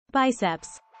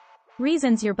Biceps.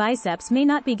 Reasons your biceps may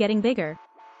not be getting bigger.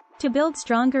 To build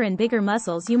stronger and bigger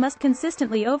muscles, you must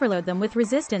consistently overload them with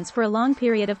resistance for a long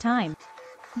period of time.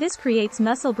 This creates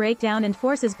muscle breakdown and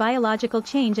forces biological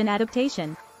change and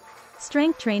adaptation.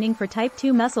 Strength training for type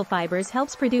 2 muscle fibers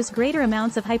helps produce greater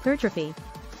amounts of hypertrophy.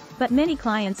 But many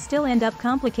clients still end up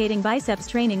complicating biceps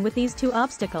training with these two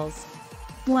obstacles.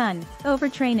 1.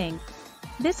 Overtraining.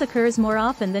 This occurs more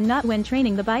often than not when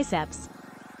training the biceps.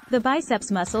 The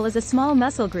biceps muscle is a small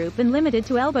muscle group and limited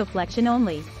to elbow flexion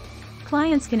only.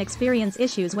 Clients can experience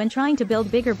issues when trying to build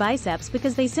bigger biceps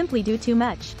because they simply do too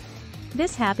much.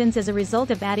 This happens as a result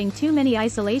of adding too many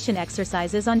isolation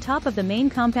exercises on top of the main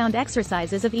compound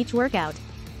exercises of each workout.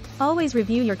 Always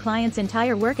review your client's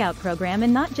entire workout program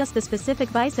and not just the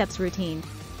specific biceps routine.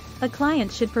 A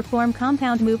client should perform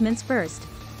compound movements first.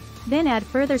 Then add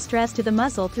further stress to the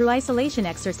muscle through isolation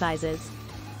exercises.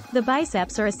 The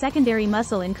biceps are a secondary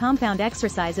muscle in compound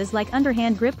exercises like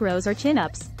underhand grip rows or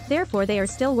chin-ups, therefore they are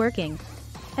still working.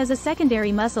 As a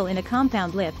secondary muscle in a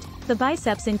compound lift, the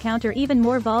biceps encounter even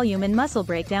more volume and muscle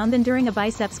breakdown than during a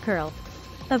biceps curl.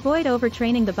 Avoid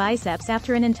overtraining the biceps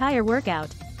after an entire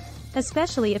workout,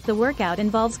 especially if the workout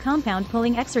involves compound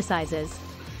pulling exercises.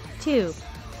 2.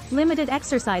 Limited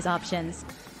exercise options.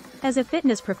 As a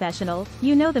fitness professional,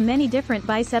 you know the many different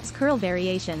biceps curl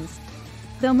variations.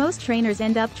 Though most trainers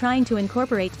end up trying to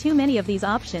incorporate too many of these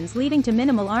options, leading to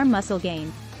minimal arm muscle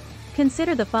gain.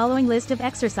 Consider the following list of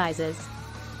exercises.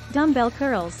 Dumbbell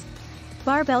curls,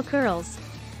 barbell curls,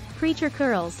 preacher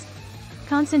curls,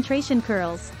 concentration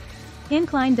curls,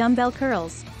 incline dumbbell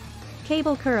curls,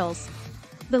 cable curls.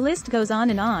 The list goes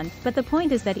on, but the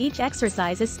point is that each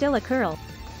exercise is still a curl.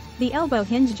 The elbow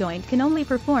hinge joint can only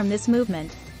perform this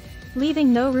movement,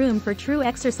 leaving no room for true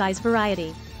exercise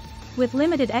variety. With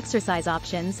limited exercise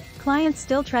options, clients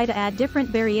still try to add different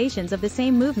variations of the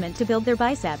same movement to build their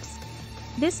biceps.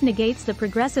 This negates the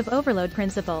progressive overload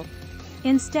principle.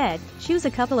 Instead, choose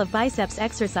a couple of biceps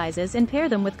exercises and pair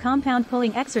them with compound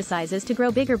pulling exercises to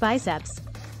grow bigger biceps.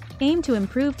 Aim to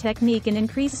improve technique and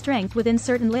increase strength within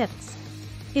certain lifts.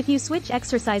 If you switch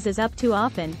exercises up too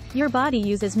often, your body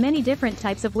uses many different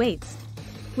types of weights.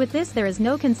 With this, there is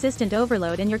no consistent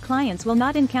overload and your clients will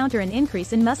not encounter an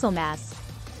increase in muscle mass.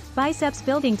 Biceps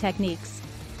building techniques.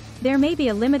 There may be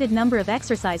a limited number of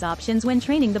exercise options when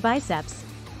training the biceps.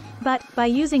 But, by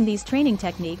using these training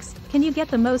techniques, can you get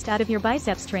the most out of your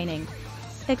biceps training?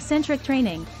 Eccentric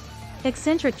training.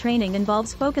 Eccentric training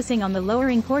involves focusing on the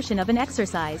lowering portion of an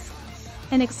exercise.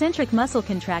 An eccentric muscle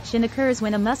contraction occurs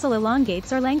when a muscle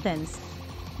elongates or lengthens.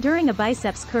 During a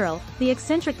biceps curl, the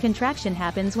eccentric contraction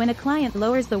happens when a client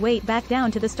lowers the weight back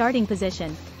down to the starting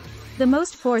position. The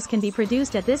most force can be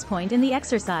produced at this point in the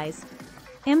exercise.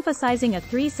 Emphasizing a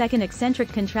 3-second eccentric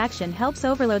contraction helps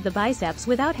overload the biceps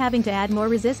without having to add more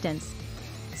resistance.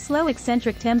 Slow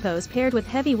eccentric tempos paired with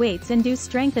heavy weights induce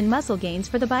strength and muscle gains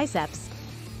for the biceps.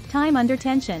 Time under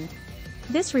tension.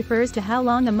 This refers to how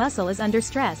long a muscle is under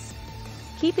stress.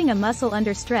 Keeping a muscle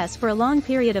under stress for a long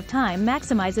period of time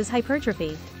maximizes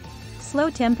hypertrophy.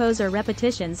 Slow tempos or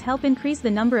repetitions help increase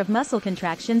the number of muscle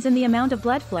contractions and the amount of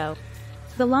blood flow.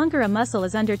 The longer a muscle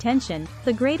is under tension,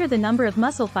 the greater the number of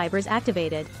muscle fibers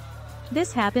activated.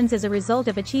 This happens as a result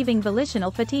of achieving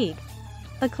volitional fatigue.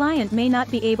 A client may not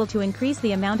be able to increase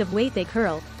the amount of weight they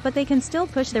curl, but they can still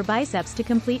push their biceps to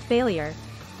complete failure.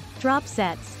 Drop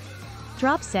sets.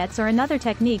 Drop sets are another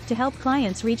technique to help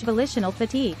clients reach volitional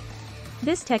fatigue.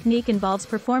 This technique involves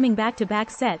performing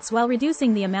back-to-back sets while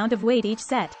reducing the amount of weight each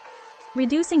set.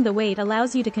 Reducing the weight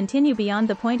allows you to continue beyond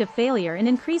the point of failure and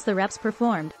increase the reps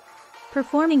performed.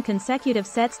 Performing consecutive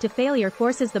sets to failure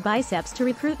forces the biceps to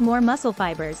recruit more muscle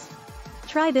fibers.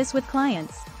 Try this with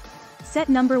clients. Set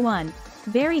number 1.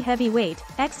 Very heavy weight,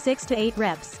 x 6 to 8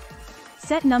 reps.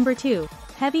 Set number 2.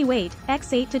 Heavy weight,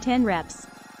 x 8 to 10 reps.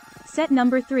 Set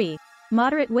number 3.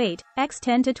 Moderate weight, x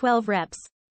 10 to 12 reps.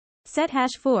 Set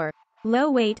 #4. Low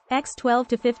weight, x 12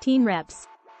 to 15 reps.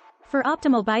 For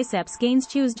optimal biceps gains,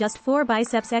 choose just 4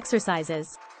 biceps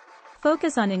exercises.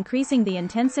 Focus on increasing the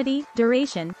intensity,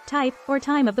 duration, type, or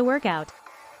time of the workout.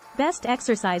 Best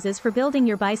exercises for building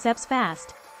your biceps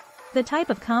fast. The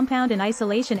type of compound and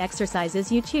isolation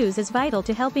exercises you choose is vital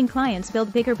to helping clients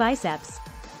build bigger biceps.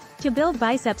 To build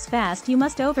biceps fast, you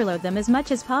must overload them as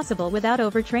much as possible without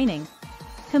overtraining.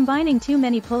 Combining too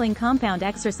many pulling compound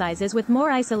exercises with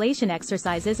more isolation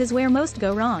exercises is where most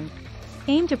go wrong.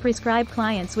 Aim to prescribe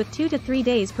clients with 2 to 3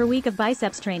 days per week of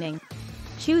biceps training.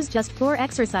 Choose just 4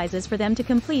 exercises for them to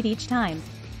complete each time.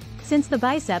 Since the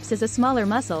biceps is a smaller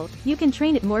muscle, you can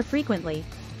train it more frequently.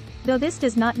 Though this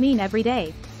does not mean every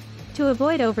day. To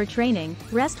avoid overtraining,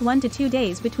 rest 1 to 2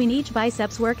 days between each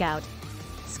biceps workout.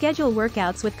 Schedule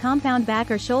workouts with compound back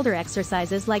or shoulder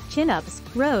exercises like chin-ups,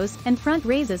 rows, and front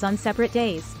raises on separate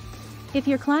days. If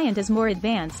your client is more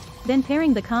advanced, then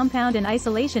pairing the compound and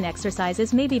isolation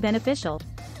exercises may be beneficial.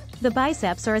 The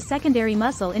biceps are a secondary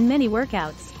muscle in many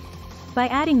workouts. By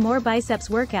adding more biceps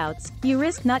workouts, you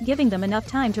risk not giving them enough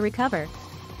time to recover.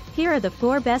 Here are the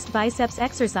 4 best biceps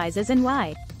exercises and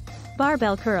why.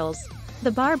 Barbell curls.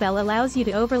 The barbell allows you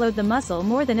to overload the muscle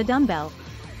more than a dumbbell.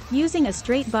 Using a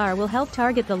straight bar will help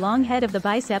target the long head of the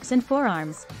biceps and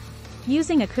forearms.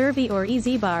 Using a curvy or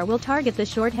easy bar will target the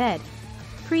short head.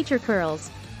 Preacher curls.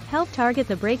 Help target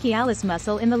the brachialis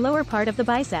muscle in the lower part of the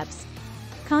biceps.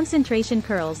 Concentration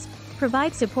curls.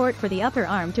 Provide support for the upper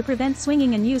arm to prevent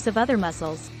swinging and use of other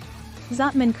muscles.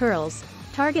 Zottman curls.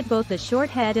 Target both the short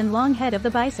head and long head of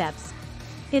the biceps.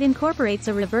 It incorporates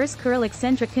a reverse curl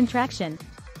eccentric contraction.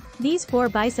 These 4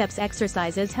 biceps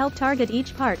exercises help target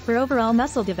each part for overall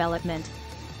muscle development.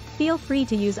 Feel free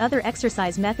to use other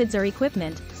exercise methods or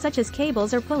equipment, such as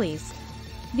cables or pulleys.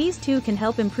 These too can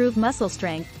help improve muscle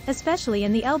strength, especially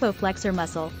in the elbow flexor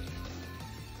muscle.